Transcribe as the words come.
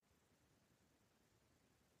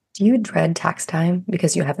Do you dread tax time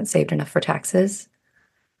because you haven't saved enough for taxes?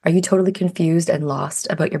 Are you totally confused and lost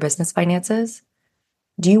about your business finances?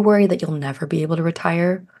 Do you worry that you'll never be able to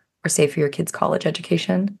retire or save for your kids' college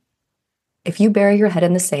education? If you bury your head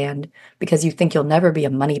in the sand because you think you'll never be a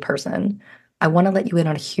money person, I want to let you in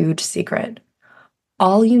on a huge secret.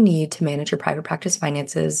 All you need to manage your private practice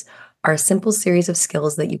finances are a simple series of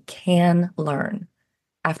skills that you can learn.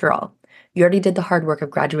 After all, you already did the hard work of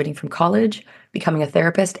graduating from college, becoming a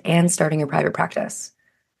therapist, and starting your private practice.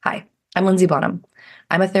 Hi, I'm Lindsay Bonham.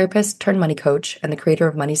 I'm a therapist turned money coach and the creator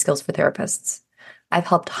of Money Skills for Therapists. I've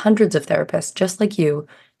helped hundreds of therapists just like you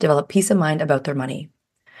develop peace of mind about their money.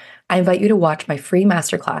 I invite you to watch my free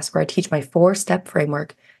masterclass where I teach my 4-step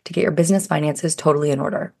framework to get your business finances totally in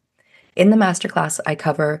order. In the masterclass, I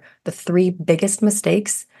cover the 3 biggest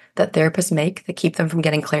mistakes that therapists make that keep them from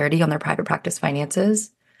getting clarity on their private practice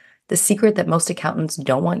finances, the secret that most accountants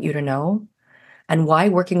don't want you to know, and why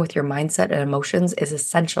working with your mindset and emotions is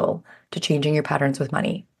essential to changing your patterns with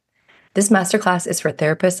money. This masterclass is for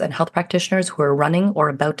therapists and health practitioners who are running or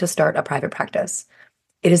about to start a private practice.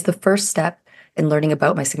 It is the first step in learning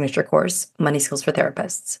about my signature course, Money Skills for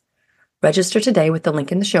Therapists. Register today with the link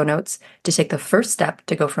in the show notes to take the first step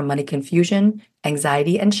to go from money confusion,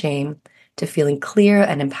 anxiety, and shame to feeling clear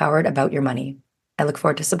and empowered about your money. I look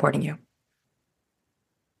forward to supporting you.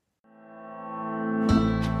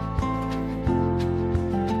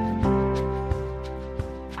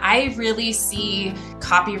 I really see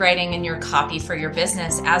copywriting and your copy for your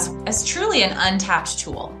business as truly an untapped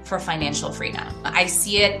tool for financial freedom. I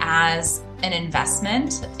see it as an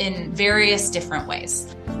investment in various different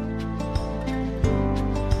ways.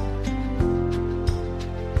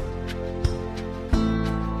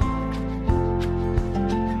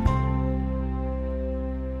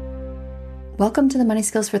 Welcome to the Money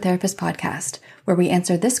Skills for Therapists podcast, where we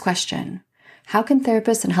answer this question: how can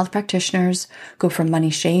therapists and health practitioners go from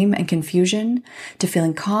money shame and confusion to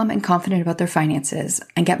feeling calm and confident about their finances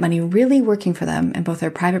and get money really working for them in both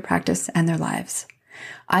their private practice and their lives?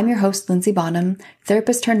 I'm your host, Lindsay Bonham,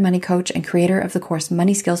 therapist turned money coach and creator of the course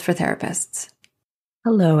Money Skills for Therapists.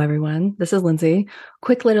 Hello, everyone. This is Lindsay.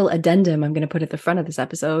 Quick little addendum I'm going to put at the front of this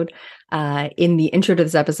episode. In the intro to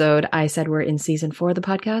this episode, I said we're in season 4 of the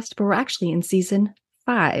podcast, but we're actually in season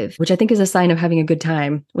 5, which I think is a sign of having a good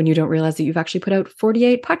time when you don't realize that you've actually put out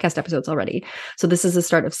 48 podcast episodes already. So this is the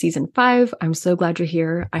start of season 5. I'm so glad you're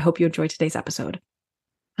here. I hope you enjoyed today's episode.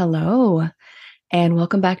 Hello, and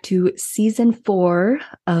welcome back to season 4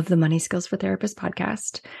 of the Money Skills for Therapists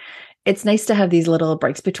podcast. It's nice to have these little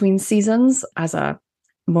breaks between seasons as a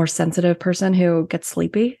more sensitive person who gets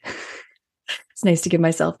sleepy. It's nice to give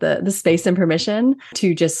myself the space and permission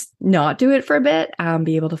to just not do it for a bit,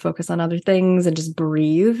 be able to focus on other things and just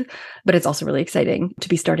breathe. But it's also really exciting to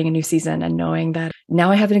be starting a new season and knowing that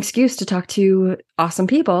now I have an excuse to talk to awesome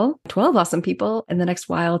people, 12 awesome people in the next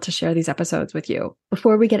while to share these episodes with you.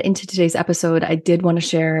 Before we get into today's episode, I did want to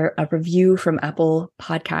share a review from Apple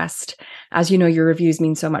Podcast. As you know, your reviews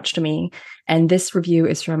mean so much to me. And this review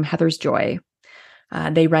is from Heather's Joy.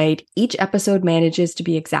 They write, "Each episode manages to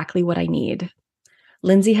be exactly what I need.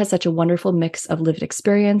 Lindsay has such a wonderful mix of lived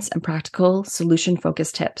experience and practical,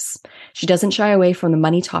 solution-focused tips. She doesn't shy away from the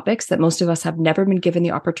money topics that most of us have never been given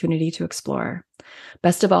the opportunity to explore.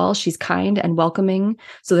 Best of all, she's kind and welcoming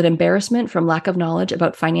so that embarrassment from lack of knowledge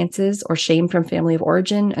about finances or shame from family of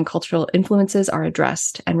origin and cultural influences are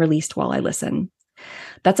addressed and released while I listen.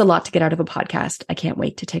 That's a lot to get out of a podcast. I can't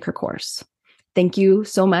wait to take her course." Thank you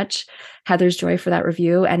so much, Heather's Joy, for that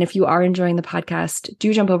review. And if you are enjoying the podcast,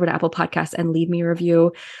 do jump over to Apple Podcasts and leave me a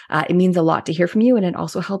review. It means a lot to hear from you, and it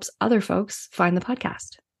also helps other folks find the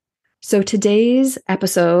podcast. So today's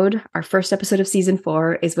episode, our first episode of season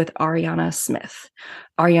 4, is with Arianna Smith.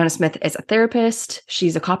 Arianna Smith is a therapist,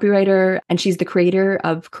 she's a copywriter, and she's the creator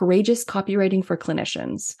of Courageous Copywriting for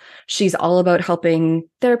Clinicians. She's all about helping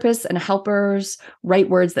therapists and helpers write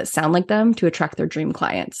words that sound like them to attract their dream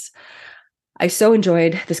clients. I so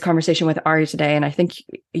enjoyed this conversation with Ari today, and I think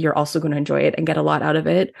you're also going to enjoy it and get a lot out of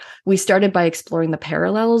it. We started by exploring the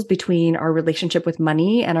parallels between our relationship with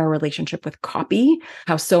money and our relationship with copy,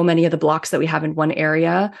 how so many of the blocks that we have in one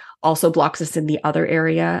area also blocks us in the other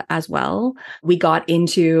area as well. We got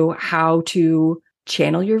into how to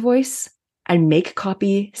channel your voice and make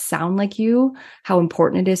copy sound like you, how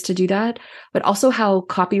important it is to do that, but also how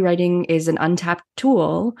copywriting is an untapped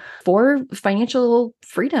tool for financial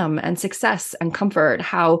freedom and success and comfort,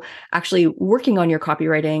 how actually working on your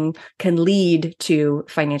copywriting can lead to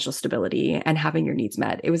financial stability and having your needs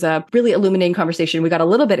met. It was a really illuminating conversation. We got a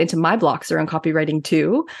little bit into my blocks around copywriting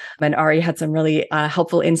too, and Ari had some really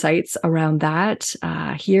helpful insights around that.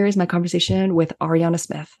 Here is my conversation with Arianna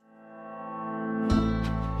Smith.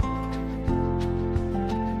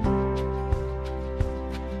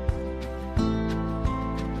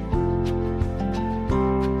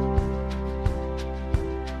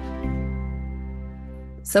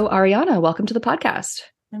 So Arianna, welcome to the podcast.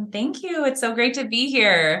 And thank you. It's so great to be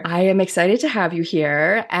here. I am excited to have you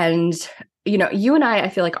here. And, you and I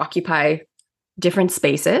feel like occupy different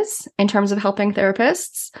spaces in terms of helping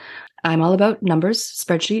therapists. I'm all about numbers,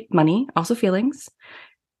 spreadsheet, money, also feelings.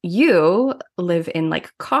 You live in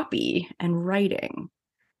like copy and writing.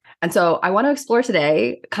 And so I want to explore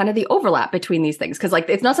today kind of the overlap between these things, because like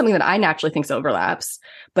it's not something that I naturally think overlaps,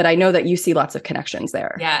 but I know that you see lots of connections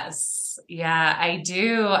there. Yes. Yeah, I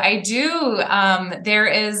do. There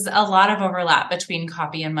is a lot of overlap between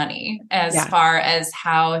copy and money as far as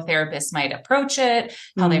how therapists might approach it,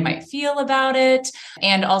 how they might feel about it,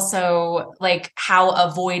 and also like how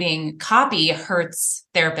avoiding copy hurts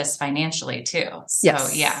therapists financially too. So,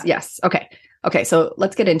 Yes. Okay. So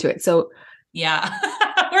let's get into it. So yeah,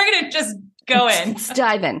 we're going to just go in. Let's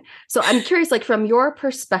dive in. So I'm curious, like from your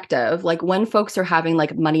perspective, like when folks are having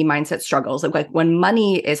like money mindset struggles, like when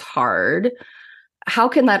money is hard, how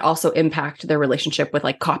can that also impact their relationship with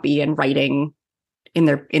like copy and writing in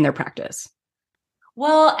their practice?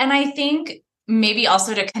 Well, and I think maybe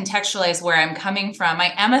also to contextualize where I'm coming from,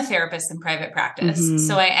 I am a therapist in private practice. Mm-hmm.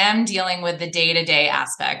 So I am dealing with the day-to-day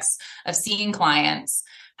aspects of seeing clients,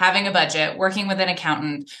 having a budget, working with an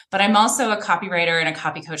accountant, but I'm also a copywriter and a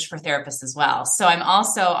copy coach for therapists as well. So I'm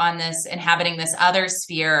also on this, inhabiting this other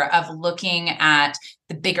sphere of looking at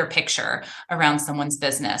the bigger picture around someone's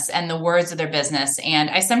business and the words of their business. And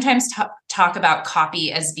I sometimes talk about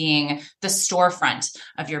copy as being the storefront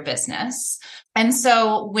of your business. And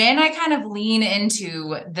so when I kind of lean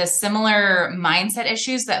into the similar mindset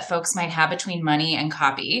issues that folks might have between money and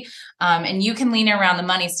copy, and you can lean around the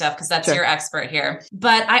money stuff because that's your expert here.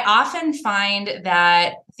 But I often find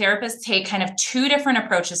that therapists take kind of two different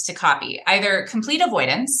approaches to copy, either complete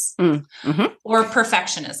avoidance or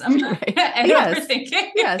perfectionism and overthinking.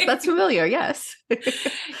 Yes, that's familiar. Yes.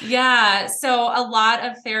 Yeah. So a lot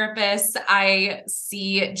of therapists I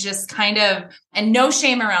see just kind of, and no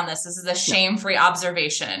shame around this. This is a shame-free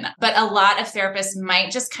observation, but a lot of therapists might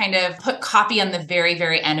just kind of put copy on the very,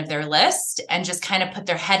 very end of their list and just kind of put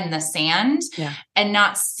their head in the sand and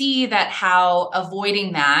not see that how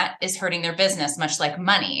avoiding that is hurting their business, much like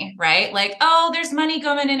money, right? Like, oh, there's money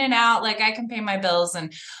going in and out. Like I can pay my bills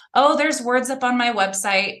and, oh, there's words up on my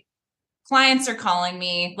website. Clients are calling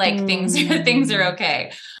me, like things are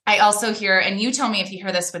okay. I also hear, and you tell me if you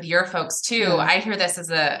hear this with your folks too. I hear this as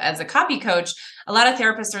a copy coach. A lot of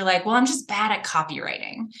therapists are like, well, I'm just bad at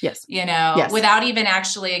copywriting. Yes. Without even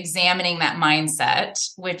actually examining that mindset,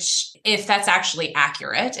 which if that's actually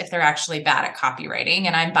accurate, if they're actually bad at copywriting,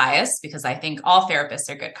 and I'm biased because I think all therapists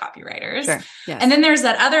are good copywriters. Sure. Yes. And then there's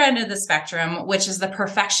that other end of the spectrum, which is the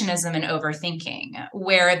perfectionism and overthinking,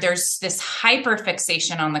 where there's this hyper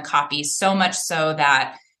fixation on the copy, so much so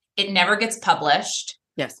that it never gets published.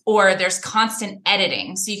 Yes. Or there's constant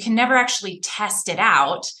editing. So you can never actually test it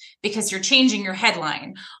out because you're changing your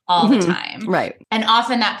headline all the time. Right. And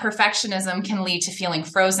often that perfectionism can lead to feeling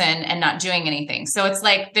frozen and not doing anything. So it's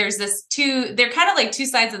like, there's they're kind of like two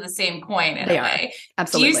sides of the same coin in a way.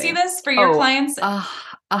 Absolutely. Do you see this for your clients?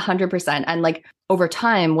 100%. And like over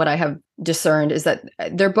time, what I have discerned is that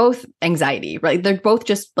they're both anxiety, right? They're both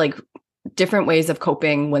just like different ways of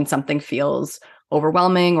coping when something feels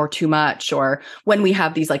overwhelming or too much, or when we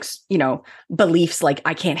have these like, beliefs like,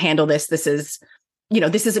 I can't handle this. This is,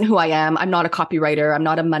 this isn't who I am. I'm not a copywriter. I'm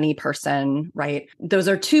not a money person, right? Those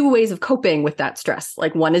are two ways of coping with that stress.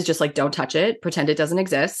 Like one is just like, don't touch it, pretend it doesn't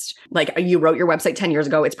exist. Like you wrote your website 10 years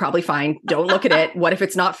ago. It's probably fine. Don't look at it. What if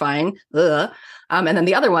it's not fine? Ugh. And then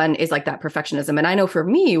the other one is like that perfectionism. And I know for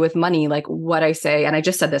me with money, like what I say, and I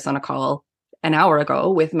just said this on a call an hour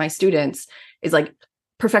ago with my students, is like,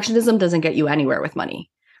 perfectionism doesn't get you anywhere with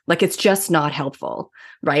money. Like it's just not helpful,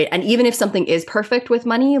 right? And even if something is perfect with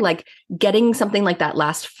money, like getting something like that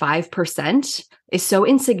last 5% is so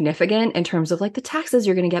insignificant in terms of like the taxes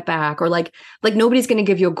you're going to get back, or like nobody's going to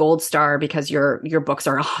give you a gold star because your books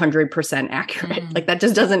are 100% accurate. Like that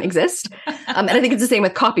just doesn't exist. And I think it's the same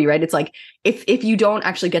with copy, right? It's like if you don't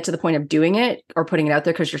actually get to the point of doing it or putting it out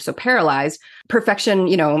there because you're so paralyzed,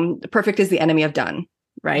 perfection, perfect is the enemy of done.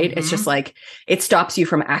 Right? It's just like, it stops you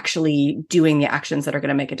from actually doing the actions that are going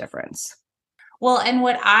to make a difference. Well, and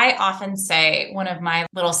what I often say, one of my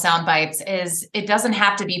little sound bites is, it doesn't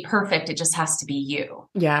have to be perfect. It just has to be you.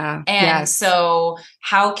 Yeah. And so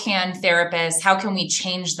how can we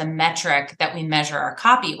change the metric that we measure our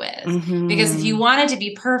copy with? Because if you want it to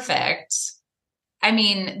be perfect, I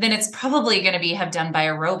mean, then it's probably going to have done by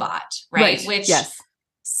a robot, right? Which,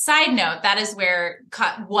 side note, that is where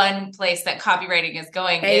one place that copywriting is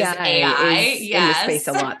going is AI. Is in the space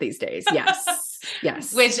a lot these days. Yes.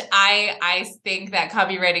 Yes. Which I think that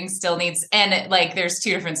copywriting still needs, and like there's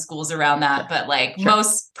two different schools around that, but like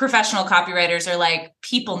most professional copywriters are like,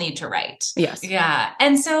 people need to write. Yes. Yeah.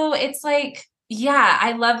 And so it's like, yeah,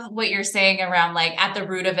 I love what you're saying around like at the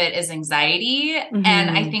root of it is anxiety. And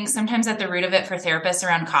I think sometimes at the root of it for therapists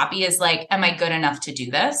around copy is like, am I good enough to do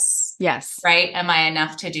this? Yes. Right. Am I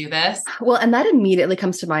enough to do this? Well, and that immediately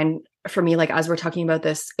comes to mind for me, like, as we're talking about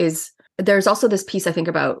this, is there's also this piece I think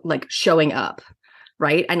about like showing up,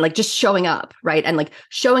 right? And like just showing up, right? And like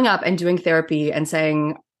showing up and doing therapy and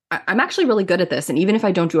saying, I'm actually really good at this. And even if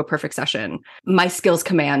I don't do a perfect session, my skills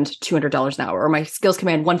command $200 an hour, or my skills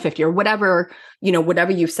command 150, or whatever,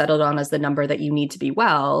 whatever you've settled on as the number that you need to be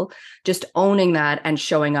well, just owning that and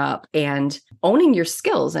showing up and owning your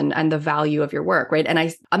skills and the value of your work. Right. And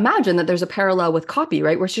I imagine that there's a parallel with copy,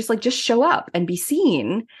 right? Where it's just like, just show up and be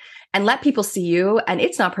seen and let people see you. And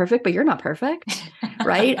it's not perfect, but you're not perfect.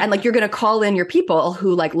 Right. And like, you're going to call in your people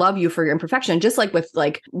who like love you for your imperfection. Just like with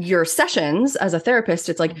like your sessions as a therapist,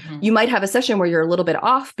 it's like, you might have a session where you're a little bit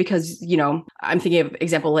off because, I'm thinking of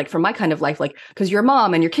example, like from my kind of life, like, because you're a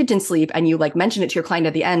mom and your kid didn't sleep and you like mention it to your client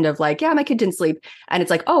at the end of like, yeah, my kid didn't sleep. And it's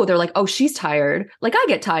like, oh, they're like, oh, she's tired. Like I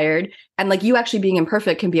get tired. And like you actually being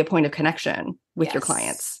imperfect can be a point of connection with your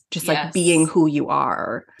clients, just like being who you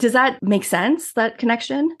are. Does that make sense, that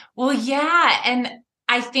connection? Well, yeah. And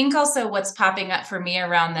I think also what's popping up for me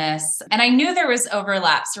around this, and I knew there was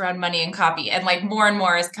overlaps around money and copy, and like more and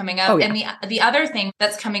more is coming up. And the other thing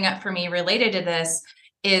that's coming up for me related to this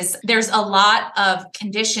is there's a lot of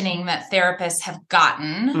conditioning that therapists have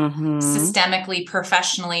gotten systemically,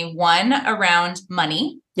 professionally, one around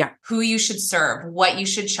money, who you should serve, what you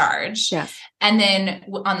should charge. And then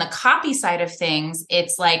on the copy side of things,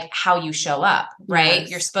 it's like how you show up, right?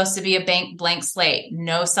 You're supposed to be a blank slate,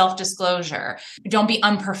 no self-disclosure. Don't be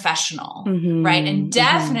unprofessional, right? And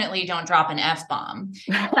definitely don't drop an F-bomb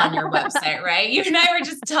on your website, right? You and I were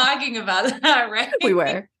just talking about that, right? We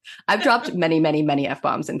were. I've dropped many, many, many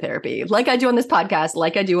F-bombs in therapy, like I do on this podcast,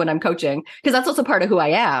 like I do when I'm coaching, because that's also part of who I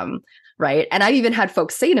am, right? And I've even had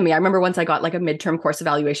folks say to me, I remember once I got like a midterm course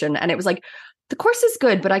evaluation and it was like, the course is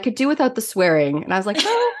good, but I could do without the swearing. And I was like,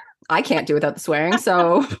 oh, I can't do without the swearing.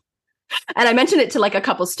 So, and I mentioned it to like a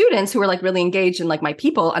couple students who were like really engaged in like my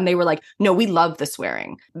people. And they were like, no, we love the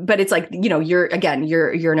swearing. But it's like, you're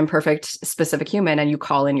an imperfect specific human and you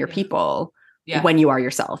call in your people when you are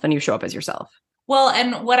yourself and you show up as yourself. Well,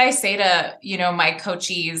 and what I say to, my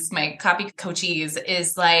coachees, my copy coachees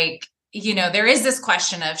is like, there is this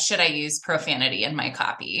question of, should I use profanity in my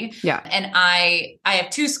copy? Yeah. And I have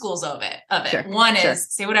two schools of it. Sure, one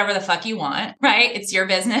is say whatever the fuck you want, right? It's your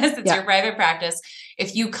business. It's your private practice.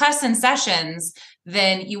 If you cuss in sessions,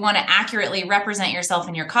 then you want to accurately represent yourself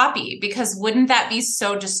in your copy, because wouldn't that be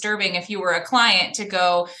so disturbing if you were a client to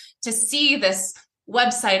go to see this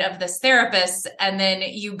website of this therapist and then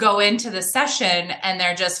you go into the session and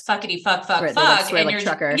they're just fuckity fuck like and you're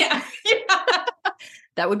trucker.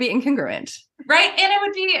 That would be incongruent. Right. And it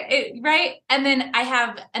would be right. And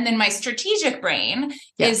then my strategic brain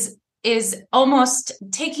is almost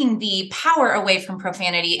taking the power away from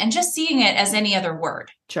profanity and just seeing it as any other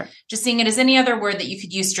word. Sure. Just seeing it as any other word that you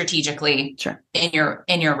could use strategically in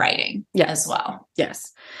your writing as well.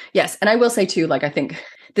 Yes. Yes. And I will say too, like, I think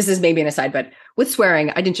this is maybe an aside, but with swearing,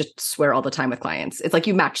 I didn't just swear all the time with clients. It's like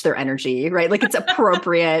you match their energy, right? Like it's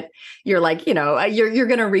appropriate. You're like, you're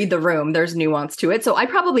going to read the room. There's nuance to it. So I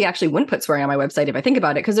probably actually wouldn't put swearing on my website if I think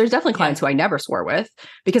about it, because there's definitely clients who I never swore with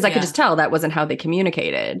because I could just tell that wasn't how they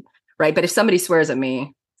communicated. Right. But if somebody swears at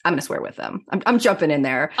me, I'm going to swear with them. I'm jumping in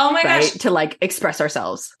there. Oh my gosh. To like express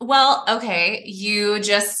ourselves. Well, okay. You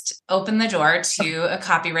just opened the door to a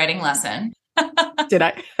copywriting lesson. Did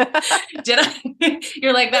I? Did I?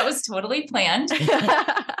 You're like, that was totally planned.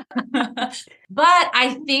 But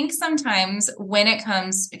I think sometimes when it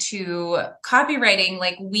comes to copywriting,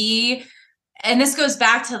 and this goes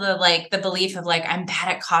back to the belief of like, I'm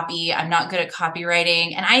bad at copy, I'm not good at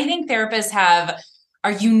copywriting. And I think therapists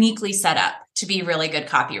are uniquely set up to be really good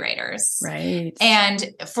copywriters. Right. And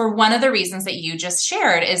for one of the reasons that you just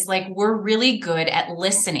shared is like, we're really good at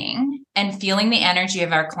listening and feeling the energy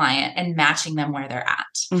of our client and matching them where they're at.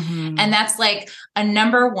 Mm-hmm. And that's like a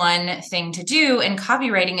number one thing to do in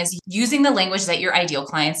copywriting is using the language that your ideal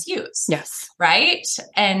clients use. Yes. Right.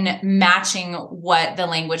 And matching what the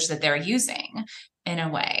language that they're using in a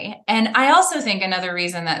way. And I also think another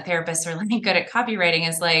reason that therapists are really good at copywriting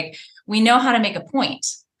is like, we know how to make a point.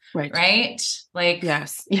 Right. Right. Like,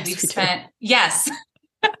 yes. Yes.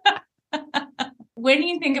 When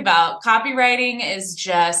you think about copywriting is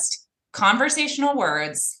just conversational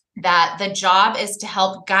words that the job is to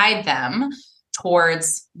help guide them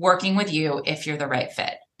towards working with you if you're the right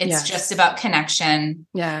fit. It's just about connection.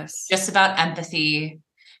 Yes. Just about empathy.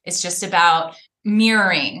 It's just about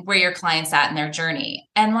mirroring where your client's at in their journey.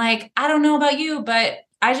 And like, I don't know about you, but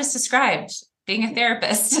I just described being a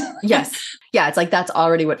therapist. Yes. Yeah. It's like, that's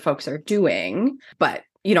already what folks are doing. But,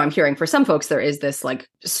 I'm hearing for some folks, there is this like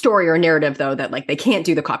story or narrative though, that like they can't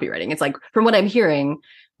do the copywriting. It's like, from what I'm hearing,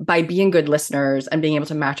 by being good listeners and being able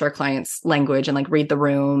to match our clients' language and like read the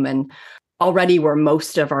room, and already we're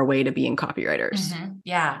most of our way to being copywriters. Mm-hmm.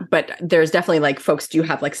 Yeah. But there's definitely like folks do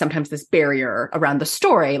have like sometimes this barrier around the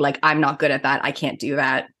story. Like, I'm not good at that. I can't do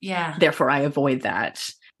that. Yeah. Therefore I avoid that.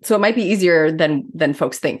 So it might be easier than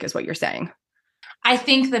folks think, is what you're saying. I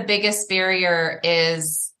think the biggest barrier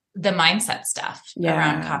is the mindset stuff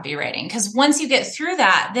around copywriting. Because once you get through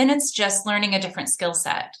that, then it's just learning a different skill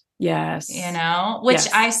set. Yes. Which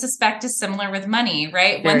I suspect is similar with money,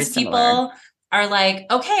 right? Very Once similar. People are like,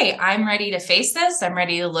 okay, I'm ready to face this. I'm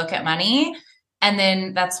ready to look at money. And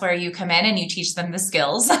then that's where you come in and you teach them the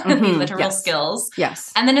skills, the literal skills.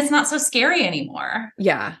 Yes. And then it's not so scary anymore.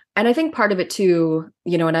 Yeah. And I think part of it too,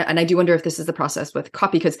 and I do wonder if this is the process with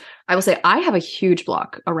copy, because I will say I have a huge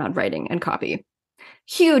block around writing and copy.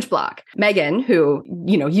 Huge block. Megan, who,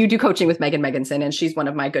 you do coaching with Megan Meganson, and she's one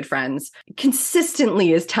of my good friends,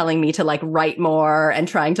 consistently is telling me to like write more and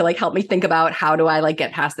trying to like help me think about how do I like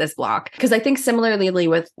get past this block. Because I think similarly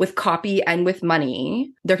with copy and with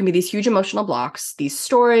money, there can be these huge emotional blocks, these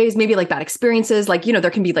stories, maybe like bad experiences, like,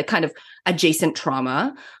 there can be like kind of adjacent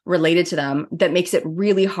trauma related to them that makes it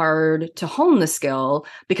really hard to hone the skill,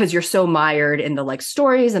 because you're so mired in the like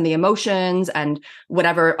stories and the emotions and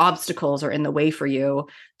whatever obstacles are in the way for you,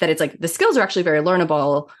 that it's like the skills are actually very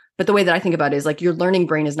learnable. But the way that I think about it is like your learning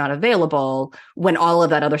brain is not available when all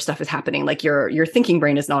of that other stuff is happening. Like your thinking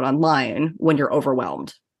brain is not online when you're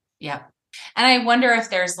overwhelmed. Yeah. And I wonder if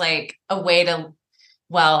there's like a way to,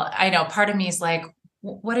 I know part of me is like,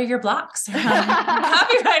 what are your blocks around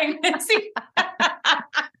copywriting, Nancy?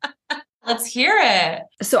 Let's hear it.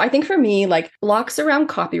 So I think for me, like blocks around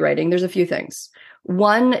copywriting, there's a few things.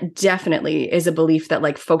 One definitely is a belief that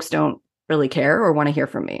like folks don't really care or want to hear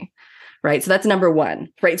from me. Right. So that's number one,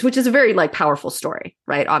 right? Which is a very like powerful story,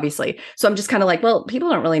 right? Obviously. So I'm just kind of like, well, people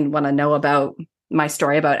don't really want to know about my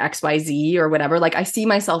story about XYZ or whatever. Like I see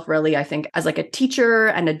myself really, I think, as like a teacher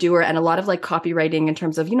and a doer, and a lot of like copywriting in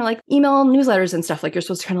terms of, like email newsletters and stuff. Like you're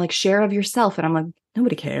supposed to kind of like share of yourself. And I'm like,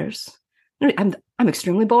 nobody cares. I'm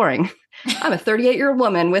extremely boring. I'm a 38-year-old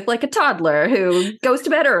woman with like a toddler who goes to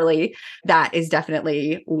bed early. That is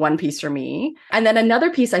definitely one piece for me. And then another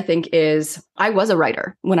piece I think is I was a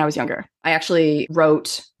writer when I was younger. I actually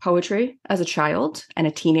wrote poetry as a child and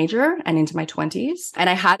a teenager and into my 20s. And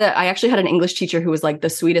I actually had an English teacher who was like the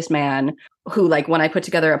sweetest man, who like when I put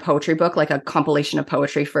together a poetry book, like a compilation of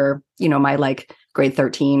poetry for, my like grade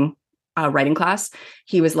 13 writing class,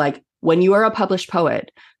 he was like, when you are a published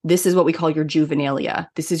poet, this is what we call your juvenilia.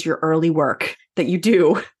 This is your early work that you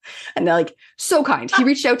do. And they're like, so kind. He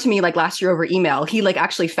reached out to me like last year over email. He like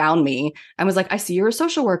actually found me and was like, I see you're a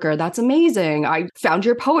social worker. That's amazing. I found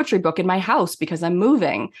your poetry book in my house because I'm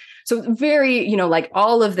moving. So very, like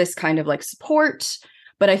all of this kind of like support.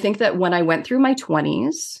 But I think that when I went through my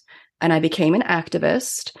 20s and I became an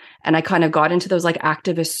activist and I kind of got into those like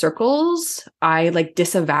activist circles, I like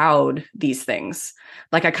disavowed these things.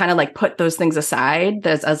 Like I kind of like put those things aside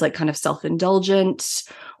as like kind of self-indulgent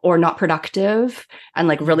or not productive, and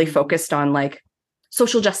like really focused on like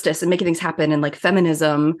social justice and making things happen and like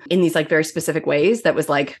feminism in these like very specific ways. That was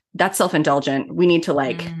like, that's self-indulgent. We need to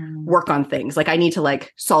like work on things. Like I need to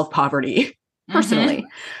like solve poverty personally.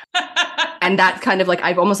 And that kind of like,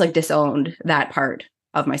 I've almost like disowned that part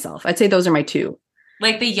of myself. I'd say those are my two.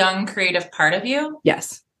 Like the young creative part of you?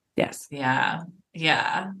 Yes. Yes. Yeah.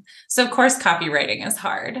 Yeah. So of course copywriting is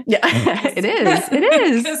hard. Yeah, it is. It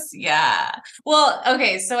is. Yeah. Well,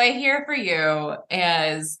 okay. So I hear for you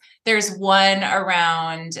as there's one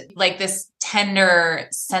around like this tender,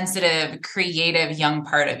 sensitive, creative young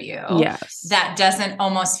part of you. Yes. That doesn't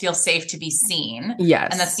almost feel safe to be seen. Yes.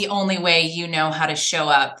 And that's the only way you know how to show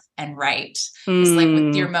up and write is like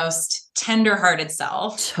with your most tender-hearted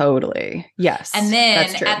self. Totally. Yes. And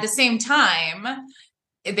then at the same time,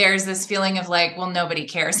 there's this feeling of like, well, nobody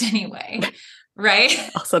cares anyway. Right?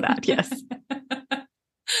 Also that, yes.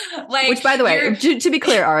 Like, which, by the way, to be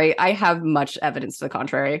clear, Ari, I have much evidence to the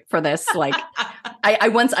contrary for this. Like, I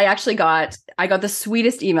got the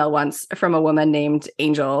sweetest email once from a woman named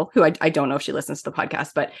Angel, who I don't know if she listens to the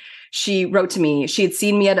podcast, but she wrote to me. She had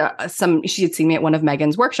seen me at one of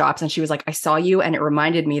Megan's workshops, and she was like, "I saw you, and it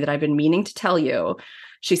reminded me that I've been meaning to tell you."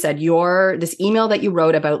 She said, this email that you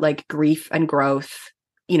wrote about like grief and growth,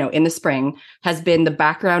 in the spring, has been the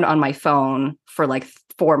background on my phone for like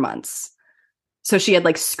 4 months. So she had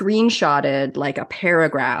like screenshotted like a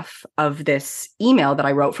paragraph of this email that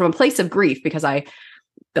I wrote from a place of grief because I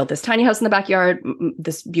built this tiny house in the backyard.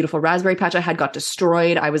 This beautiful raspberry patch I had got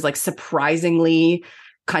destroyed. I was like surprisingly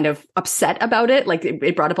kind of upset about it. Like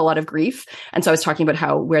it brought up a lot of grief. And so I was talking about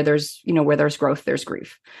how where there's growth, there's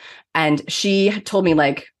grief. And she had told me,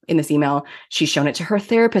 like, in this email, she's shown it to her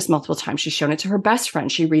therapist multiple times. She's shown it to her best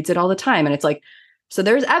friend. She reads it all the time. And it's like, so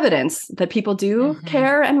there's evidence that people do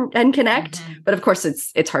care and connect. But of course,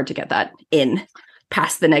 it's hard to get that in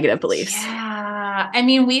past the negative beliefs. Yeah. I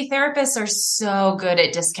mean, we therapists are so good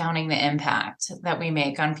at discounting the impact that we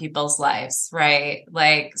make on people's lives, right?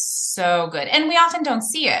 Like, so good. And we often don't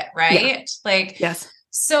see it, right? Yeah. Like, yes.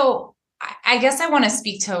 So I guess I want to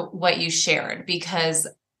speak to what you shared, because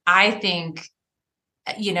I think,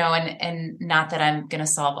 and not that I'm going to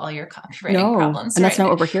solve all your copywriting problems. And that's not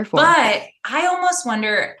what we're here for. But I almost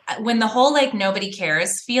wonder, when the whole like nobody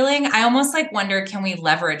cares feeling, I almost like wonder, can we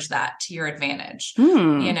leverage that to your advantage?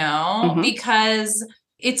 Because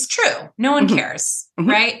it's true. No one cares,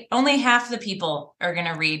 right? Only half the people are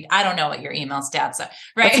going to read. I don't know what your email stats are,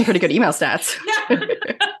 right? That's some pretty good email stats.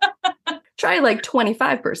 Try like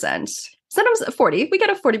 25%. Sometimes 40. We get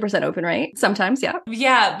a 40% open rate. Sometimes, yeah.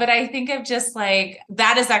 Yeah. But I think of just like,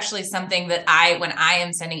 that is actually something that when I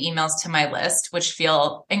am sending emails to my list, which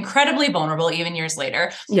feel incredibly vulnerable, even years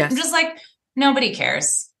later, yes. I'm just like, nobody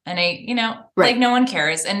cares. And like no one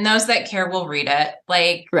cares. And those that care will read it.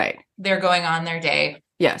 Like, they're going on their day.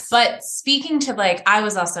 Yes. But speaking to like, I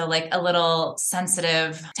was also like a little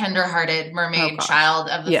sensitive, tenderhearted mermaid child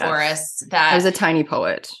of the forest. That I was a tiny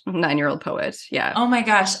poet, 9-year-old poet. Yeah. Oh my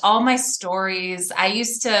gosh. All my stories. I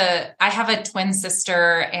have a twin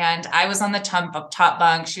sister, and I was on the top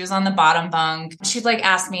bunk. She was on the bottom bunk. She'd like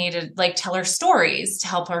ask me to like tell her stories to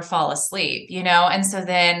help her fall asleep, And so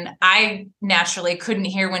then I naturally couldn't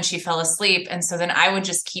hear when she fell asleep. And so then I would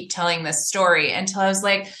just keep telling this story until I was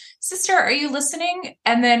like, sister, are you listening?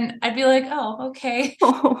 And then I'd be like, oh, okay.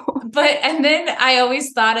 And then I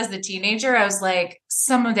always thought as a teenager, I was like,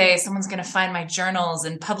 someday someone's going to find my journals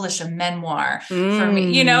and publish a memoir for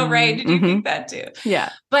me, right? Did you think that too?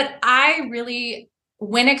 Yeah. But I really,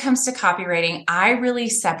 when it comes to copywriting, I really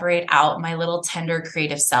separate out my little tender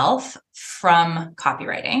creative self from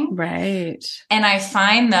copywriting. Right. And I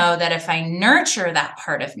find though that if I nurture that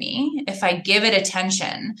part of me, if I give it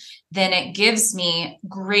attention, then it gives me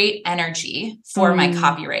great energy for my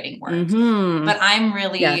copywriting work. But I'm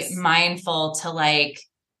really mindful to like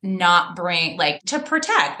not bring, like, to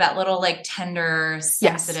protect that little like tender,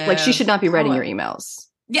 sensitive. Yes. Like she should not be writing your emails.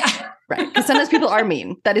 Yeah. Right. Because sometimes people are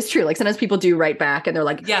mean. That is true. Like sometimes people do write back and they're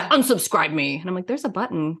like, unsubscribe me. And I'm like, there's a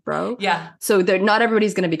button, bro. Yeah. So not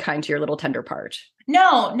everybody's going to be kind to your little tender part.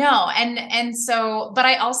 No. And so, but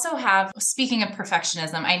I also have, speaking of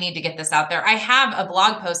perfectionism, I need to get this out there. I have a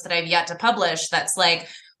blog post that I've yet to publish that's like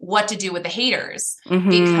what to do with the haters,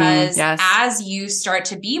 because as you start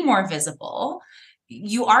to be more visible,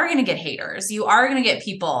 you are going to get haters. You are going to get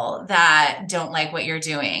people that don't like what you're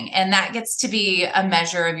doing. And that gets to be a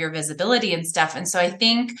measure of your visibility and stuff. And so I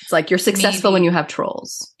think it's like you're successful when you have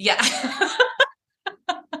trolls. Yeah.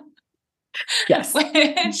 Yes.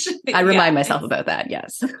 I remind myself about that.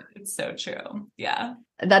 Yes. It's so true. Yeah.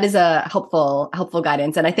 That is a helpful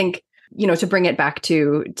guidance. And I think, to bring it back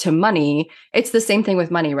to money, it's the same thing with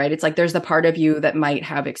money, right? It's like, there's the part of you that might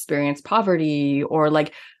have experienced poverty or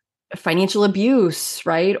like financial abuse,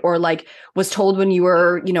 right? Or like was told when you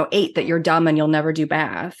were, 8 that you're dumb and you'll never do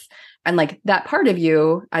math. And like that part of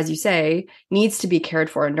you, as you say, needs to be cared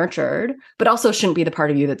for and nurtured, but also shouldn't be the part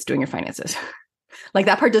of you that's doing your finances. Like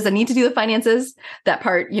that part doesn't need to do the finances. That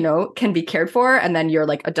part, can be cared for. And then your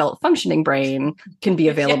like adult functioning brain can be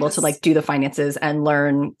available to like do the finances and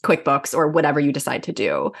learn QuickBooks or whatever you decide to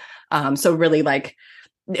do. So really like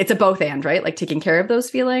it's a both and, right? Like taking care of those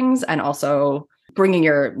feelings and also bringing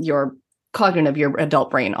your cognitive, your adult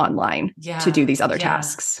brain online to do these other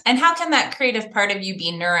tasks. And how can that creative part of you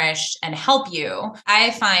be nourished and help you?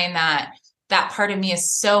 I find that part of me is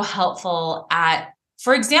so helpful at,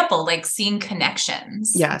 for example, like seeing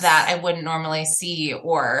connections that I wouldn't normally see,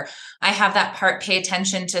 or I have that part pay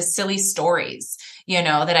attention to silly stories,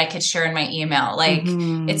 that I could share in my email. Like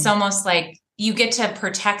it's almost like you get to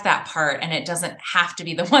protect that part, and it doesn't have to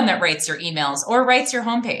be the one that writes your emails or writes your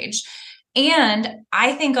homepage. And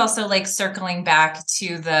I think also like circling back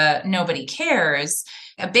to the nobody cares,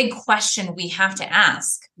 a big question we have to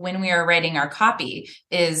ask when we are writing our copy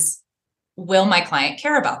is, will my client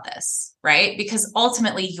care about this? Right? Because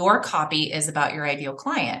ultimately your copy is about your ideal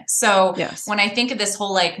client. So when I think of this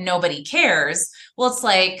whole like nobody cares, well, it's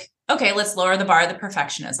like, okay, let's lower the bar of the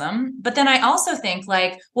perfectionism. But then I also think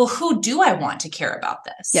like, well, who do I want to care about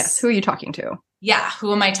this? Yes. Who are you talking to? Yeah.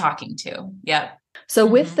 Who am I talking to? Yep. So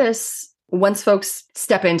with this, once folks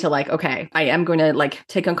step into like, okay, I am going to like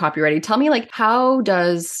take on copywriting, tell me like, how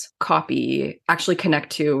does copy actually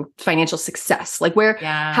connect to financial success? Like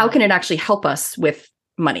how can it actually help us with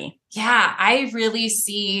money? Yeah, I really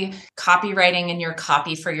see copywriting and your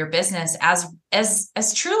copy for your business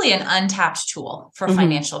as truly an untapped tool for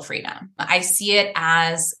financial freedom. I see it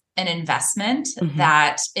as an investment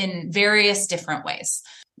that in various different ways.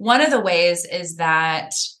 One of the ways is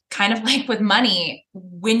that kind of like with money,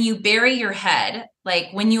 when you bury your head, like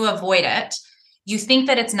when you avoid it, you think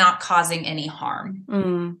that it's not causing any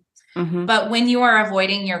harm. But when you are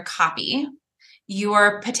avoiding your copy, you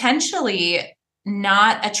are potentially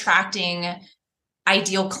not attracting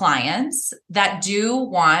ideal clients that do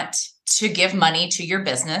want to give money to your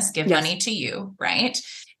business, give money to you, right?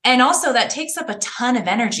 And also that takes up a ton of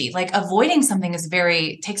energy. Like avoiding something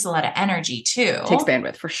takes a lot of energy too. Takes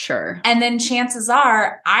bandwidth for sure. And then chances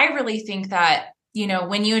are, I really think that,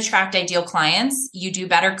 when you attract ideal clients, you do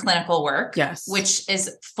better clinical work, which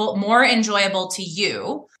is more enjoyable to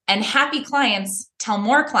you. And happy clients tell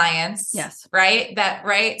more clients, right?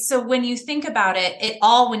 Right. So when you think about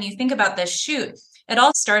when you think about this shoot, it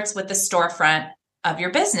all starts with the storefront of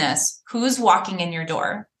your business. Who's walking in your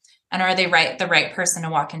door? And are they the right person to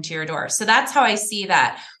walk into your door? So that's how I see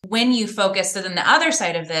that when you focus. So then the other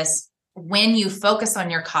side of this, when you focus on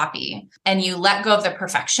your copy and you let go of the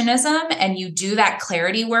perfectionism and you do that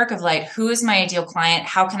clarity work of like, who is my ideal client?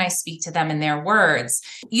 How can I speak to them in their words?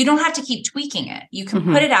 You don't have to keep tweaking it. You can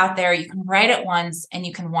put it out there, you can write it once and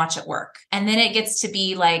you can watch it work. And then it gets to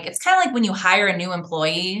be like, it's kind of like when you hire a new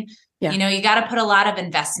employee, you got to put a lot of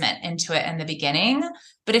investment into it in the beginning.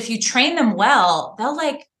 But if you train them well, they'll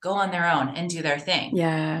like go on their own and do their thing.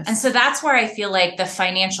 Yes. And so that's where I feel like the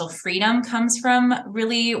financial freedom comes from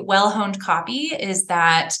really well-honed copy, is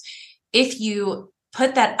that if you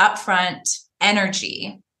put that upfront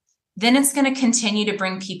energy, then it's going to continue to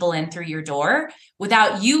bring people in through your door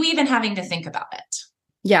without you even having to think about it.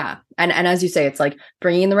 Yeah. And as you say, it's like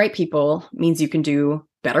bringing in the right people means you can do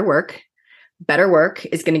better work. Better work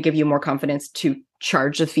is going to give you more confidence to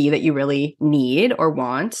charge the fee that you really need or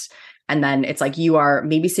want. And then it's like you are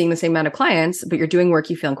maybe seeing the same amount of clients, but you're doing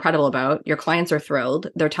work you feel incredible about. Your clients are thrilled.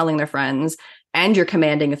 They're telling their friends, and you're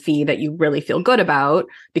commanding a fee that you really feel good about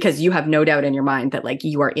because you have no doubt in your mind that like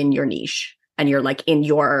you are in your niche and you're like in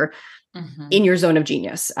your zone of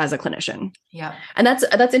genius as a clinician. Yeah. And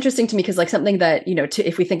that's interesting to me because like something that,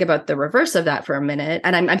 if we think about the reverse of that for a minute,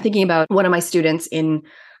 and I'm thinking about one of my students in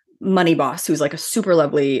Money Boss, who's like a super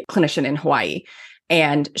lovely clinician in Hawaii.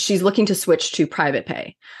 And she's looking to switch to private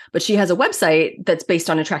pay, but she has a website that's based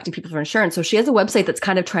on attracting people for insurance. So she has a website that's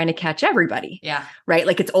kind of trying to catch everybody. Yeah. Right.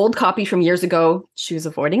 Like it's old copy from years ago. She was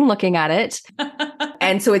avoiding looking at it.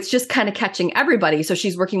 And so it's just kind of catching everybody. So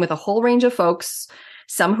she's working with a whole range of folks,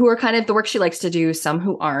 some who are kind of the work she likes to do, some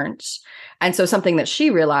who aren't. And so something that she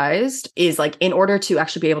realized is like, in order to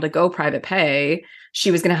actually be able to go private pay, she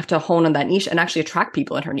was going to have to hone on that niche and actually attract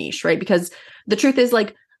people in her niche. Right. Because the truth is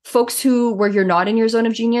like, folks where you're not in your zone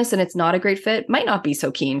of genius and it's not a great fit might not be so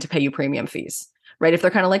keen to pay you premium fees, right? If they're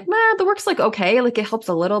kind of like, man, the work's like, okay, like it helps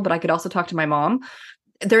a little, but I could also talk to my mom.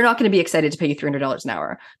 They're not going to be excited to pay you $300 an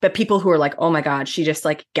hour. But people who are like, oh my God, she just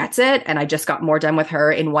like gets it. And I just got more done with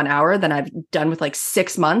her in 1 hour than I've done with like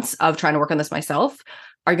 6 months of trying to work on this myself,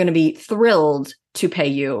 are going to be thrilled to pay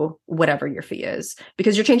you whatever your fee is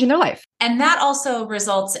because you're changing their life. And that also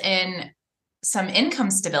results in some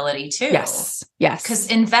income stability too. Yes.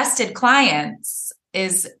 Because invested clients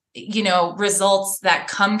is results that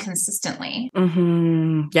come consistently.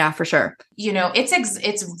 Yeah, for sure.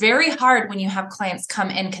 It's very hard when you have clients come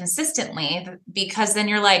in consistently, because then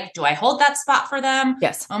you're like, do I hold that spot for them?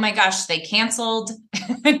 Yes. Oh my gosh, they canceled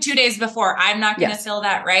 2 days before. I'm not going to fill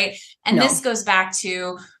that. Right. And this goes back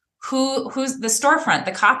to who's the storefront,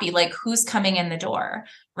 the copy, like who's coming in the door,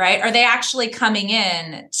 right? Are they actually coming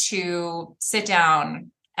in to sit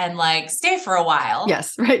down and like stay for a while?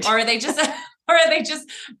 Yes. Right. Or are they just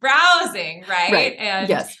browsing, right?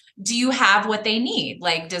 And do you have what they need?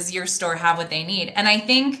 Like, does your store have what they need? And I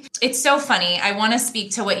think it's so funny. I want to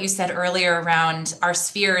speak to what you said earlier around our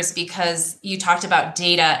spheres, because you talked about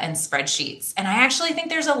data and spreadsheets. And I actually think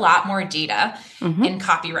there's a lot more data in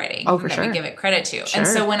copywriting that we give it credit to. And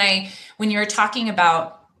so when you're talking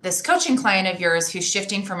about this coaching client of yours who's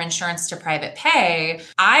shifting from insurance to private pay,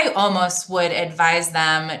 I almost would advise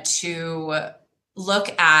them to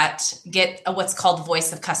get what's called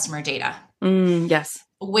voice of customer data. Yes.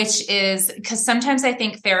 Which is because sometimes I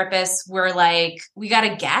think therapists, we're like, we got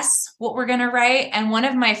to guess what we're going to write. And one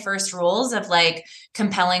of my first rules of like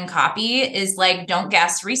compelling copy is like, don't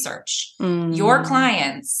guess, research. Your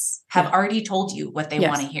clients have already told you what they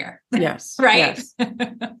want to hear. Yes. Right. Yes.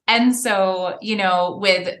 And so,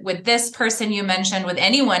 with this person you mentioned, with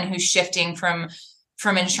anyone who's shifting from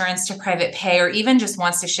insurance to private pay, or even just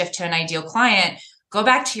wants to shift to an ideal client, go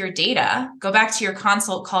back to your data, go back to your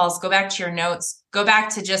consult calls, go back to your notes, go back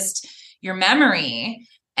to just your memory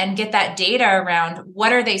and get that data around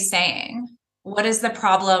what are they saying? What is the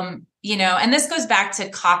problem? And this goes back to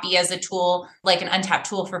copy as a tool, like an untapped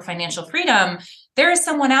tool for financial freedom. There is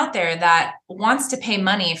someone out there that wants to pay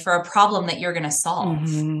money for a problem that you're going to solve,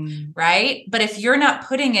 right? But if you're not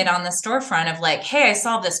putting it on the storefront of like, hey, I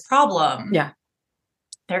solved this problem. Yeah.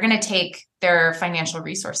 They're going to take their financial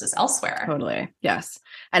resources elsewhere. Totally. Yes.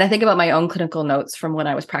 And I think about my own clinical notes from when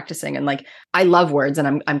I was practicing, and like, I love words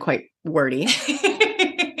and I'm quite wordy.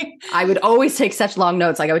 I would always take such long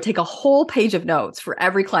notes. Like I would take a whole page of notes for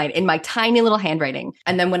every client in my tiny little handwriting.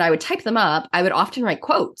 And then when I would type them up, I would often write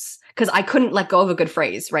quotes because I couldn't let go of a good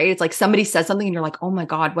phrase, right? It's like somebody says something and you're like, oh my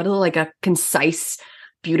God, what a concise,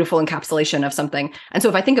 beautiful encapsulation of something. And so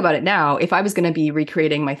if I think about it now, if I was going to be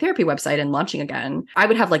recreating my therapy website and launching again, I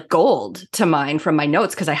would have like gold to mine from my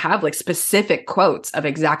notes, because I have like specific quotes of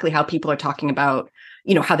exactly how people are talking about,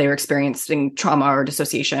 how they were experiencing trauma or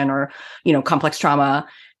dissociation or, complex trauma,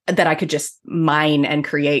 that I could just mine and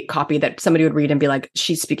create copy that somebody would read and be like,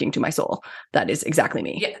 she's speaking to my soul. That is exactly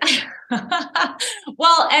me. Yeah.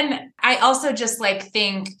 Well, and I also just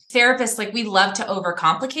think therapists, we love to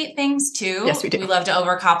overcomplicate things too. Yes, we do. We love to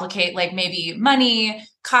overcomplicate, maybe money,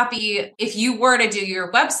 copy. If you were to do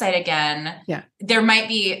your website again, there might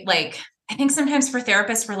be I think sometimes for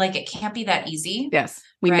therapists, we're like, it can't be that easy. Yes.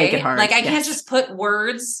 We make it hard. I can't just put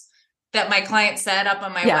words that my client said up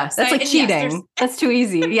on my website. That's like cheating. Yes, that's too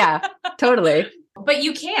easy. Yeah, totally. But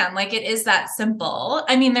you can, it is that simple.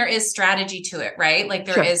 I mean, there is strategy to it, right?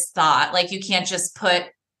 There is thought, you can't just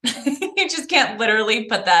you just can't literally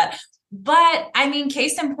put that. But I mean,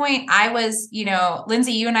 case in point, I was,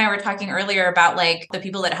 Lindsay, you and I were talking earlier about the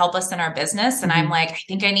people that help us in our business. And I'm like, I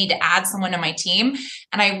think I need to add someone to my team.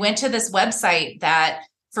 And I went to this website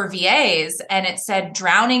for VAs and it said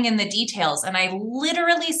drowning in the details. And I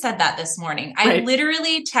literally said that this morning. I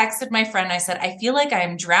literally texted my friend. I said, I feel like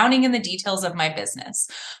I'm drowning in the details of my business.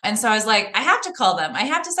 And so I was like, I have to call them. I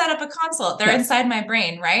have to set up a consult. They're inside my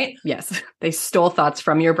brain, right? Yes. They stole thoughts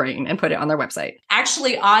from your brain and put it on their website.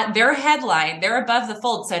 Actually, on their headline, they're above the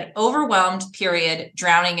fold said overwhelmed, period,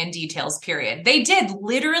 drowning in details, period. They did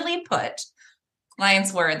literally put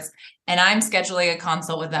clients' words, and I'm scheduling a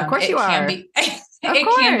consult with them. Of course you are. It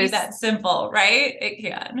can be that simple, right? It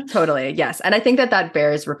can. Totally. Yes. And I think that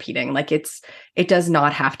bears repeating. It does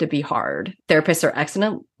not have to be hard. Therapists are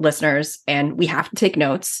excellent listeners and we have to take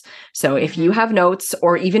notes. So if you have notes,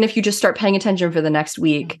 or even if you just start paying attention for the next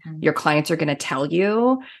week, your clients are going to tell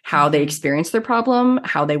you how they experience their problem,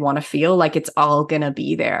 how they want to feel. It's all going to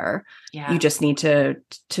be there. Yeah. You just need to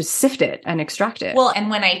sift it and extract it. Well, and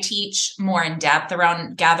when I teach more in depth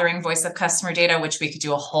around gathering voice of customer data, which we could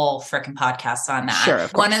do a whole freaking podcast on that. Sure,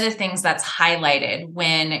 of course. One of the things that's highlighted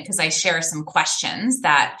because I share some questions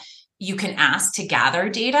that you can ask to gather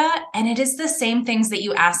data, and it is the same things that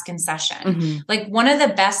you ask in session. One of the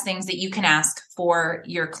best things that you can ask for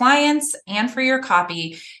your clients and for your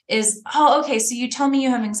copy is, oh, okay, so you tell me you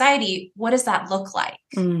have anxiety. What does that look like?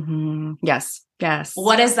 Yes. Yes.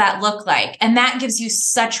 What does that look like? And that gives you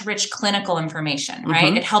such rich clinical information,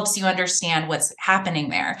 right? It helps you understand what's happening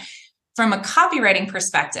there. From a copywriting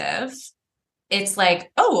perspective, it's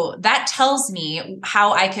oh, that tells me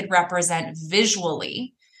how I could represent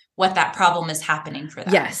visually what that problem is happening for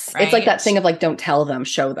them. Yes. Right? It's like that thing of like, don't tell them,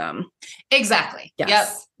 show them. Exactly. Yes. Yep.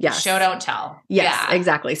 Yes. Show, don't tell. Yes, yeah.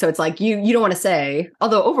 exactly. So it's like, you don't want to say,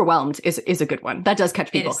 although overwhelmed is a good one. That does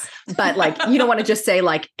catch people. But like, you don't want to just say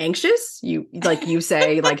like anxious. You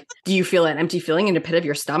say like, do you feel an empty feeling in the pit of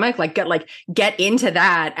your stomach? Get into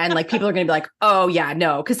that. And like, people are going to be like, oh yeah,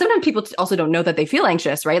 no. Cause sometimes people also don't know that they feel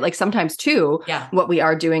anxious, right? Like sometimes too, what we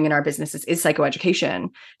are doing in our businesses is psychoeducation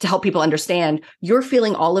to help people understand you're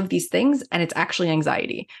feeling all of these things and it's actually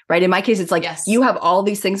anxiety, right? In my case, it's like, you have all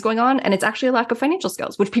these things going on and it's actually a lack of financial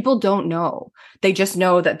skills, which people don't know. They just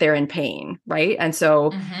know that they're in pain, right? And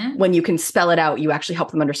so when you can spell it out, you actually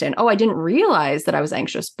help them understand, oh, I didn't realize that I was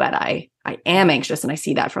anxious, but I am anxious. And I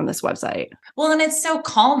see that from this website. Well, and it's so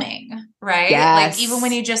calming, right? Yes. Like even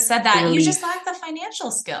when you just said that, you just lack the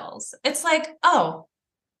financial skills. It's like, oh,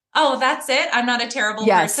 that's it. I'm not a terrible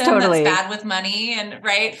person that's bad with money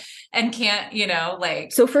and can't,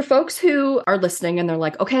 like. So for folks who are listening and they're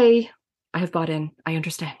like, okay, I have bought in, I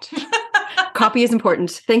understand. Copy is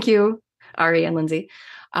important. Thank you, Ari and Lindsay.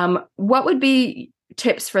 What would be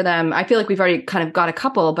tips for them? I feel like we've already kind of got a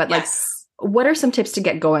couple, but like, what are some tips to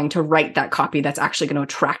get going to write that copy that's actually going to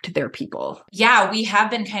attract their people? Yeah, we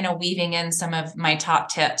have been kind of weaving in some of my top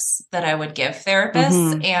tips that I would give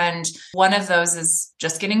therapists. And one of those is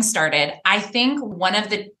just getting started. I think one of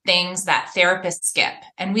the things that therapists skip,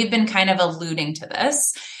 and we've been kind of alluding to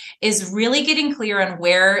this, is really getting clear on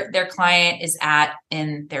where their client is at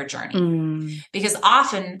in their journey. Because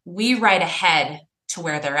often we write ahead to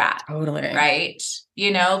where they're at. Totally. Right?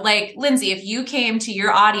 Like Lindsay, if you came to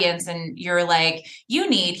your audience and you're like,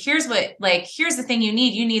 here's the thing you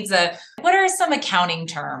need. You need what are some accounting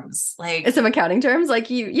terms? Some accounting terms?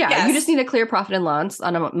 You just need a clear profit and loss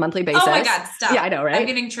on a monthly basis. Oh my God, stop. Yeah, I know, right? I'm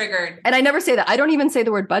getting triggered. And I never say that. I don't even say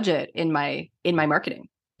the word budget in my marketing.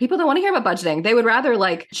 People don't want to hear about budgeting. They would rather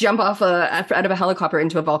jump off out of a helicopter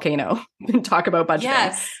into a volcano and talk about budgeting.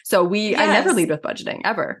 Yes. So I never lead with budgeting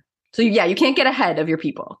ever. So you can't get ahead of your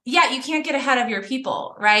people. Yeah, you can't get ahead of your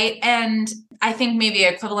people, right? And I think maybe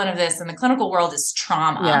equivalent of this in the clinical world is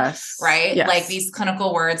trauma, right? Yes. Like these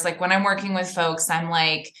clinical words, like when I'm working with folks, I'm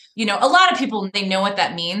like, a lot of people, they know what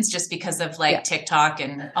that means just because of TikTok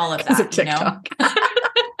and all of that,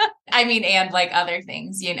 and like other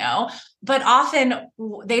things, but often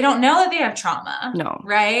they don't know that they have trauma. No.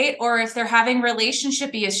 Right. Or if they're having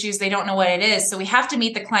relationship issues, they don't know what it is. So we have to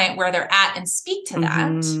meet the client where they're at and speak to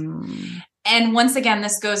that. And once again,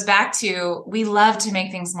 this goes back to, we love to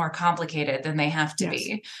make things more complicated than they have to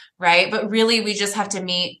be. Right. But really, we just have to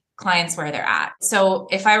meet clients where they're at. So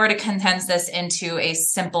if I were to condense this into a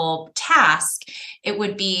simple task, it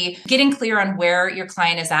would be getting clear on where your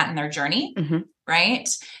client is at in their journey. Right?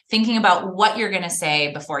 Thinking about what you're going to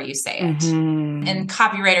say before you say it. In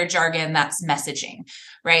copywriter jargon, that's messaging,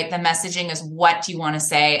 right? The messaging is what you want to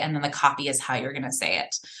say, and then the copy is how you're going to say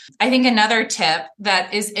it. I think another tip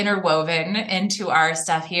that is interwoven into our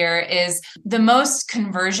stuff here is the most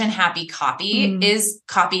conversion happy copy is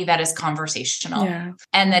copy that is conversational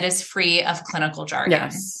and that is free of clinical jargon.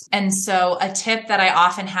 Yes. And so a tip that I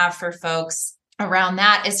often have for folks around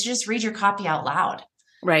that is to just read your copy out loud.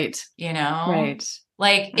 Right. Right.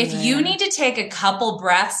 Like if you need to take a couple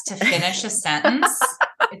breaths to finish a sentence,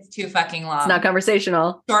 it's too fucking long. It's not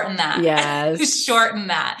conversational. Shorten that. Yes. Shorten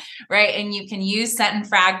that. Right. And you can use sentence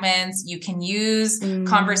fragments. You can use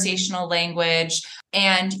conversational language,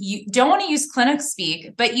 and you don't want to use clinic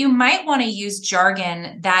speak, but you might want to use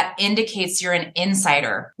jargon that indicates you're an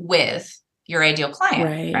insider with your ideal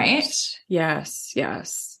client. Right. Yes.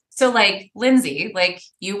 Yes. So like Lindsay,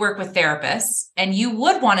 you work with therapists and you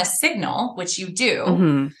would want to signal, which you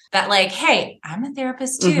do, that hey, I'm a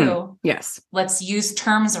therapist too. Yes. Let's use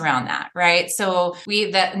terms around that. Right. So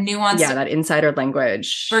that nuance. Yeah. That insider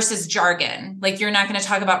language versus jargon. You're not going to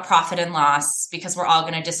talk about profit and loss because we're all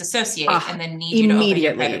going to disassociate and then need you to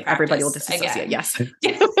immediately everybody will disassociate. Again. Yes.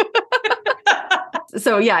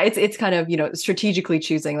 So it's kind of, strategically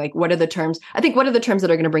choosing what are the terms, I think what are the terms that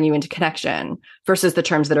are going to bring you into connection versus the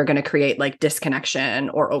terms that are going to create disconnection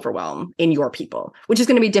or overwhelm in your people, which is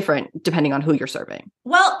going to be different depending on who you're serving.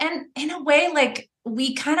 Well, and in a way,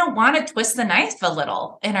 we kind of want to twist the knife a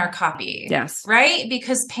little in our copy. Yes. Right?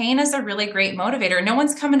 Because pain is a really great motivator. No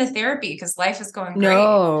one's coming to therapy because life is going great.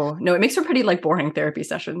 No, it makes for pretty boring therapy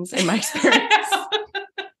sessions in my experience.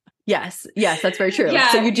 Yes, that's very true.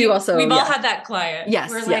 Yeah, so you do also. We've all had that client. Yes,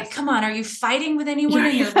 we're like, come on, are you fighting with anyone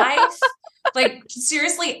in your life?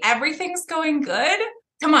 Seriously, everything's going good.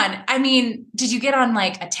 Come on. I mean, did you get on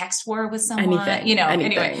a text war with someone? Anything.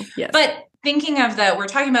 Anyway. Yes. But thinking of we're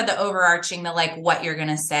talking about the overarching, the like what you're going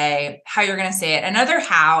to say, how you're going to say it. Another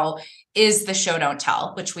how is the show, don't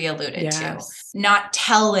tell, which we alluded to. Not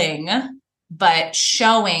telling, but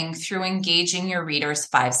showing through engaging your readers'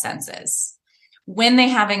 five senses. When they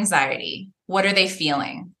have anxiety, what are they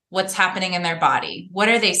feeling? What's happening in their body? What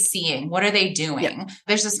are they seeing? What are they doing? Yeah.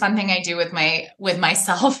 There's this fun thing I do with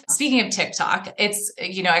myself. Speaking of TikTok, it's,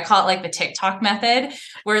 I call it like the TikTok method,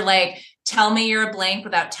 where like, tell me you're a blank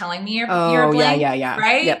without telling me you're a blank. Yeah.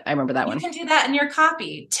 Right? Yep. I remember that one. You can do that in your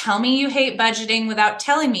copy. Tell me you hate budgeting without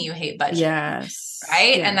telling me you hate budgeting. Yes.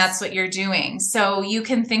 Right. Yes. And that's what you're doing. So you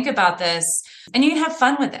can think about this and you can have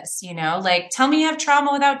fun with this, like tell me you have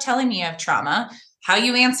trauma without telling me you have trauma. How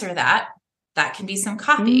you answer that can be some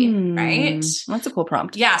copy, right? That's a cool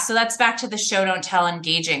prompt. Yeah. So that's back to the show, don't tell,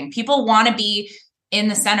 engaging. People want to be in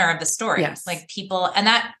the center of the story. Yes. Like people, and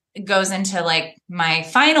that goes into like my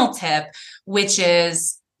final tip, which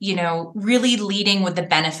is, really leading with the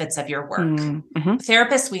benefits of your work. Mm-hmm.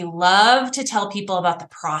 Therapists, we love to tell people about the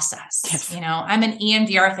process. Yes. I'm an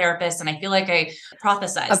EMDR therapist and I feel like I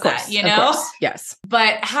prophesize of course, that, Of course. Yes.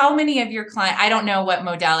 But how many of your clients, I don't know what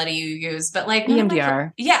modality you use, but like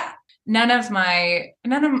EMDR. None of,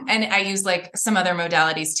 and I use like some other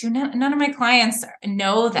modalities too. None of my clients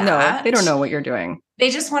know that. No, they don't know what you're doing. They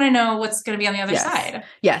just want to know what's going to be on the other side.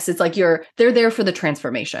 Yes. It's like they're there for the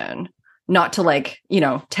transformation, not to like,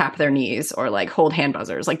 tap their knees or like hold hand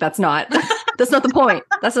buzzers. Like that's not the point.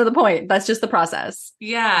 That's not the point. That's just the process.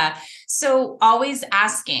 Yeah. So always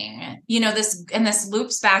asking, this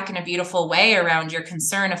loops back in a beautiful way around your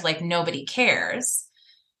concern of like, nobody cares.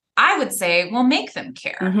 I would say, well, make them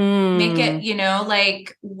care. Mm-hmm. Make it,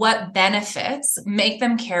 like what benefits, make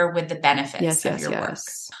them care with the benefits of your work.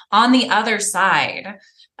 On the other side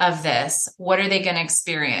of this, what are they going to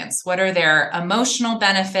experience? What are their emotional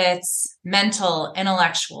benefits, mental,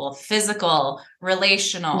 intellectual, physical,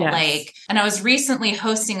 relational? And I was recently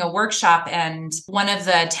hosting a workshop and one of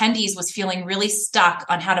the attendees was feeling really stuck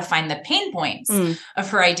on how to find the pain points of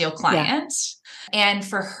her ideal client. Yeah. And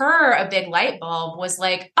for her, a big light bulb was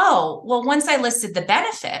like, oh, well, once I listed the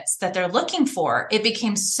benefits that they're looking for, it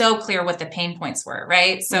became so clear what the pain points were,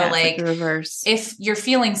 right? So like the reverse. If you're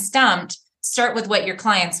feeling stumped, start with what your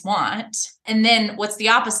clients want. And then what's the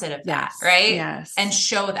opposite of that, right? Yes. And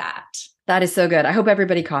show that. That is so good. I hope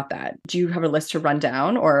everybody caught that. Do you have a list to run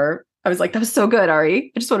down or... I was like, that was so good,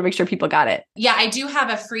 Ari. I just want to make sure people got it. Yeah, I do have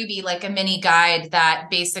a freebie, like a mini guide that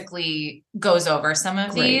basically goes over some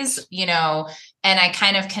of these, and I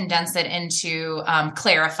kind of condense it into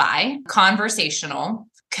clarify, conversational,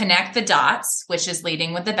 connect the dots, which is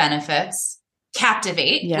leading with the benefits,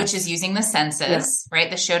 captivate, which is using the senses, right?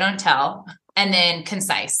 The show, don't tell, and then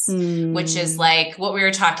concise, which is like what we were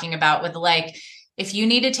talking about with like, if you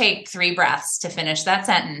need to take 3 breaths to finish that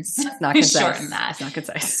sentence, not concise. Shorten that. It's not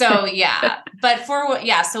concise. So but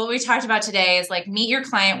so what we talked about today is like meet your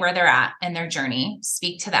client where they're at in their journey,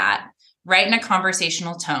 speak to that, write in a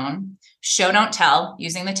conversational tone, show, don't tell,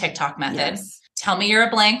 using the TikTok method, tell me you're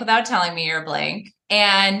a blank without telling me you're a blank,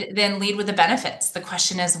 and then lead with the benefits. The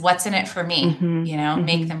question is, what's in it for me?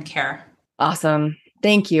 Make them care. Awesome.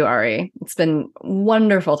 Thank you, Ari. It's been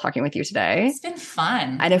wonderful talking with you today. It's been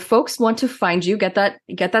fun. And if folks want to find you, get that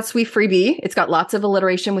sweet freebie. It's got lots of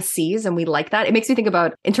alliteration with C's and we like that. It makes me think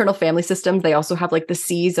about internal family systems. They also have like the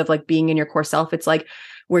C's of like being in your core self. It's like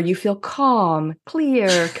where you feel calm,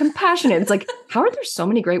 clear, compassionate. It's like, how are there so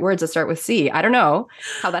many great words that start with C? I don't know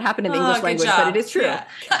how that happened in the English language, but it is true. Yeah.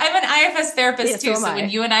 I'm an IFS therapist too. So when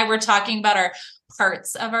you and I were talking about our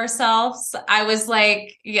parts of ourselves, I was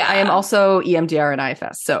like, I am also EMDR and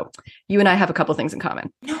IFS. So you and I have a couple things in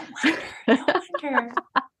common. No wonder.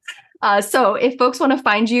 So if folks want to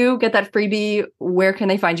find you, get that freebie, where can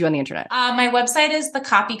they find you on the internet? My website is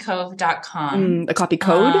thecopycove.com. The copy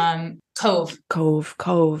code?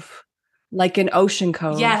 Cove. Like an ocean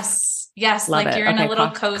cove. Yes. Love like it. You're in a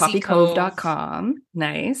little cozy cove. Copycove.com.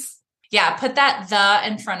 Nice. Yeah. Put that the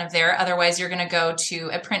in front of there. Otherwise you're going to go to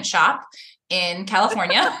a print shop in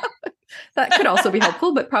California. That could also be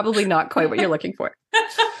helpful, but probably not quite what you're looking for.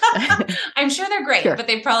 I'm sure they're great, but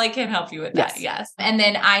they probably can help you with that. Yes. And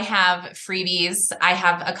then I have freebies. I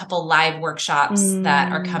have a couple live workshops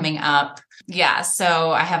that are coming up. Yeah.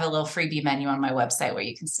 So I have a little freebie menu on my website where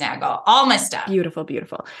you can snag all my stuff. Beautiful.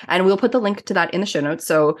 And we'll put the link to that in the show notes.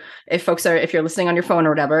 So if you're listening on your phone or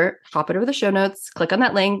whatever, hop it over the show notes, click on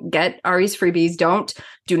that link, get Ari's freebies.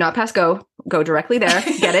 Do not pass go directly there.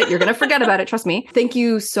 Get it. You're going to forget about it. Trust me. Thank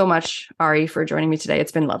you so much, Ari, for joining me today.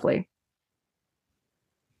 It's been lovely.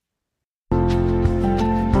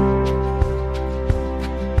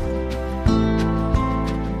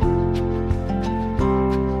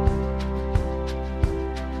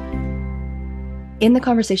 In the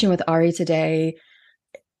conversation with Ari today,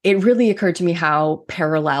 it really occurred to me how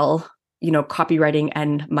parallel, copywriting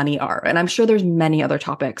and money are. And I'm sure there's many other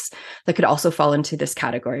topics that could also fall into this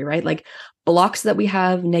category, right? Like blocks that we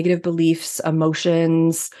have, negative beliefs,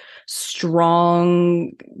 emotions,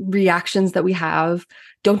 strong reactions that we have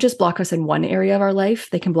don't just block us in one area of our life.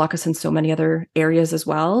 They can block us in so many other areas as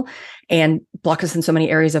well, and block us in so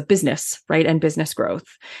many areas of business, right? And business growth.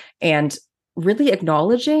 And really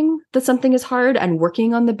acknowledging that something is hard and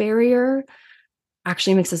working on the barrier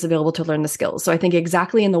actually makes us available to learn the skills. So I think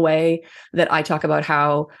exactly in the way that I talk about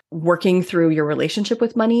how working through your relationship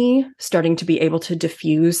with money, starting to be able to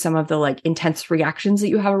diffuse some of the like intense reactions that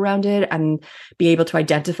you have around it and be able to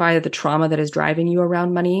identify the trauma that is driving you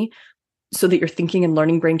around money, so that your thinking and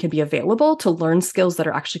learning brain can be available to learn skills that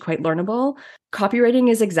are actually quite learnable. Copywriting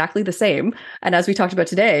is exactly the same. And as we talked about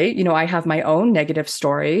today, I have my own negative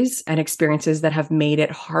stories and experiences that have made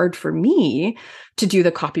it hard for me to do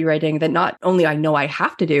the copywriting that not only I know I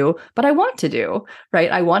have to do, but I want to do, right?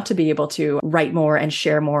 I want to be able to write more and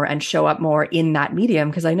share more and show up more in that medium,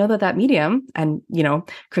 because I know that medium, and,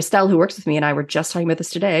 Christelle, who works with me, and I were just talking about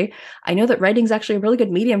this today, I know that writing is actually a really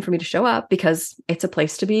good medium for me to show up, because it's a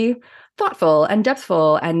place to be thoughtful and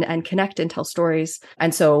depthful and connect and tell stories.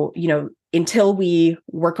 And so, until we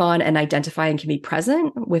work on and identify and can be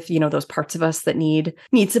present with, those parts of us that need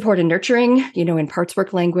support and nurturing, in parts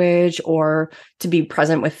work language, or to be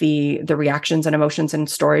present with the reactions and emotions and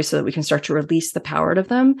stories so that we can start to release the power out of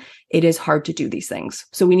them, it is hard to do these things.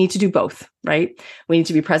 So we need to do both, right? We need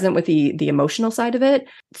to be present with the emotional side of it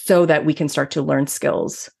so that we can start to learn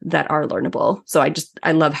skills that are learnable. So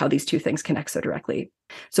I love how these two things connect so directly.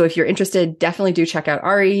 So if you're interested, definitely do check out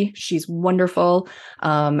Ari. She's wonderful.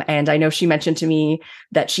 And I know she mentioned to me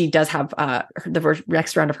that she does have the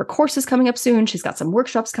next round of her courses coming up soon. She's got some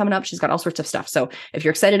workshops coming up. She's got all sorts of stuff. So if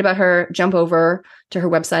you're excited about her, jump over to her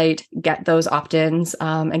website, get those opt-ins,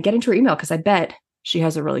 and get into her email, because I bet she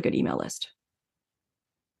has a really good email list.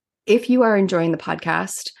 If you are enjoying the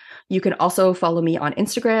podcast, you can also follow me on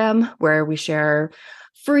Instagram, where we share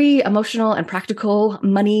free, emotional, and practical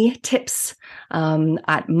money tips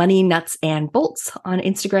at Money Nuts and Bolts on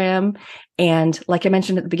Instagram. And like I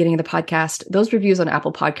mentioned at the beginning of the podcast, those reviews on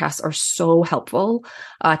Apple Podcasts are so helpful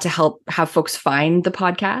to help have folks find the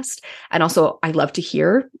podcast. And also, I love to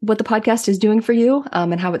hear what the podcast is doing for you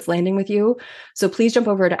and how it's landing with you. So please jump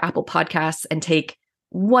over to Apple Podcasts and take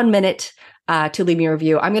 1 minute to leave me a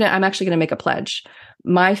review. I'm actually going to make a pledge.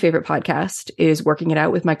 My favorite podcast is Working It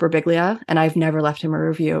Out with Mike Birbiglia, and I've never left him a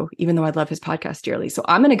review, even though I love his podcast dearly. So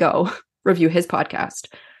I'm going to go review his podcast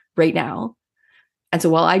right now. And so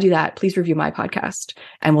while I do that, please review my podcast,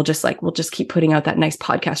 and we'll just keep putting out that nice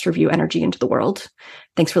podcast review energy into the world.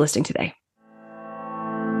 Thanks for listening today.